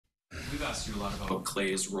We've asked you a lot about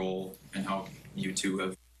Clay's role and how you two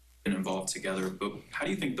have been involved together, but how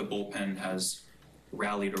do you think the bullpen has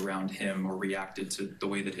rallied around him or reacted to the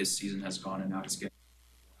way that his season has gone and now he's getting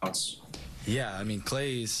outs? Yeah, I mean,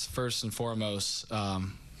 Clay's first and foremost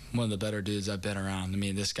one of the better dudes I've been around. I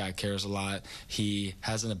mean, this guy cares a lot. He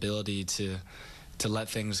has an ability to let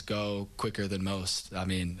things go quicker than most. I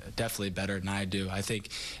mean, definitely better than I do. I think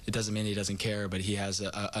it doesn't mean he doesn't care, but he has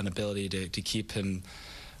an ability to keep him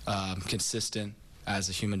consistent as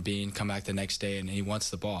a human being, come back the next day, and he wants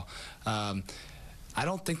the ball. I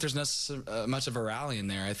don't think there's much of a rally in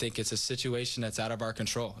there. I think it's a situation that's out of our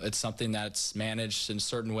control. It's something that's managed in a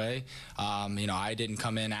certain way. You know, I didn't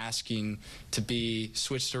come in asking to be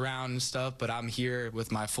switched around and stuff, but I'm here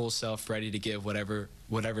with my full self ready to give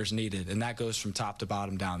whatever's needed, and that goes from top to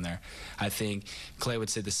bottom down there. I think Clay would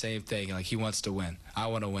say the same thing. Like, he wants to win. I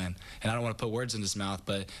want to win. And I don't want to put words in his mouth,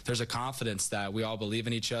 but there's a confidence that we all believe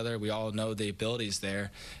in each other. We all know the ability's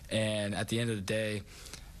there. And at the end of the day,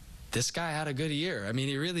 this guy had a good year. I mean,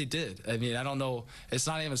 he really did. I mean, I don't know. It's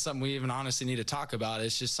not even something we even honestly need to talk about.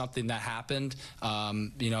 It's just something that happened,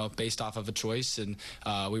 you know, based off of a choice. And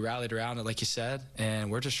we rallied around it, like you said, and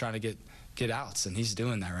we're just trying to get outs, and he's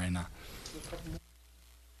doing that right now.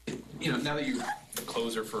 You know, now that you're the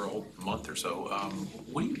closer for a month or so,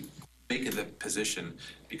 what do you make of the position?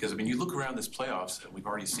 Because, I mean, you look around this playoffs, and we've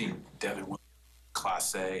already seen Devin Williams,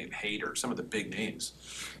 Class A, and Hader, some of the big names,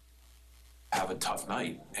 have a tough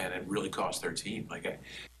night, and it really cost their team. Like,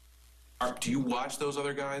 do you watch those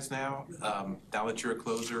other guys now, now that you're a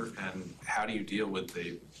closer, and how do you deal with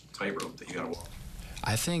the tightrope that you got to walk?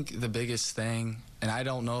 I think the biggest thing, and I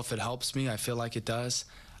don't know if it helps me, I feel like it does,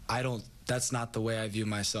 that's not the way I view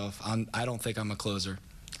myself. I don't think I'm a closer.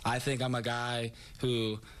 I think I'm a guy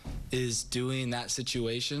who is doing that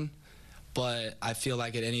situation, but I feel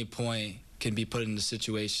like at any point can be put in a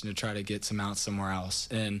situation to try to get some outs somewhere else.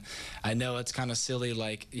 And I know it's kind of silly,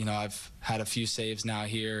 like, you know, I've had a few saves now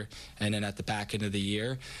here and then at the back end of the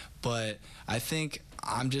year, but I think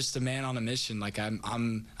I'm just a man on a mission. Like,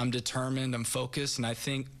 I'm determined, I'm focused, and I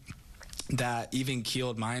think that even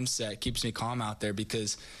keeled mindset keeps me calm out there,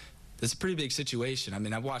 because it's a pretty big situation. I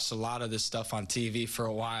mean, I've watched a lot of this stuff on TV for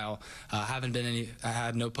a while. I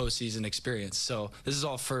had no postseason experience. So this is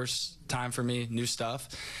all first time for me, new stuff.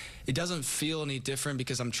 It doesn't feel any different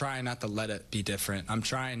because I'm trying not to let it be different. I'm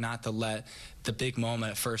trying not to let the big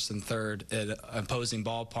moment at first and third at an opposing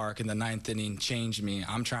ballpark in the ninth inning change me.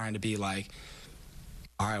 I'm trying to be like,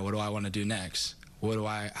 all right, what do I want to do next?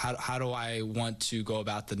 How do I want to go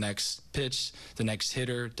about the next pitch, the next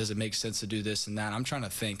hitter? Does it make sense to do this and that? I'm trying to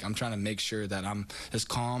think. I'm trying to make sure that I'm as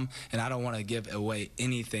calm, and I don't want to give away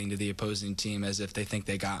anything to the opposing team as if they think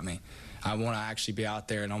they got me. I want to actually be out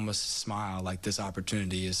there and almost smile like this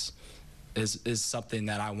opportunity is something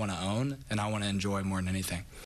that I want to own and I want to enjoy more than anything.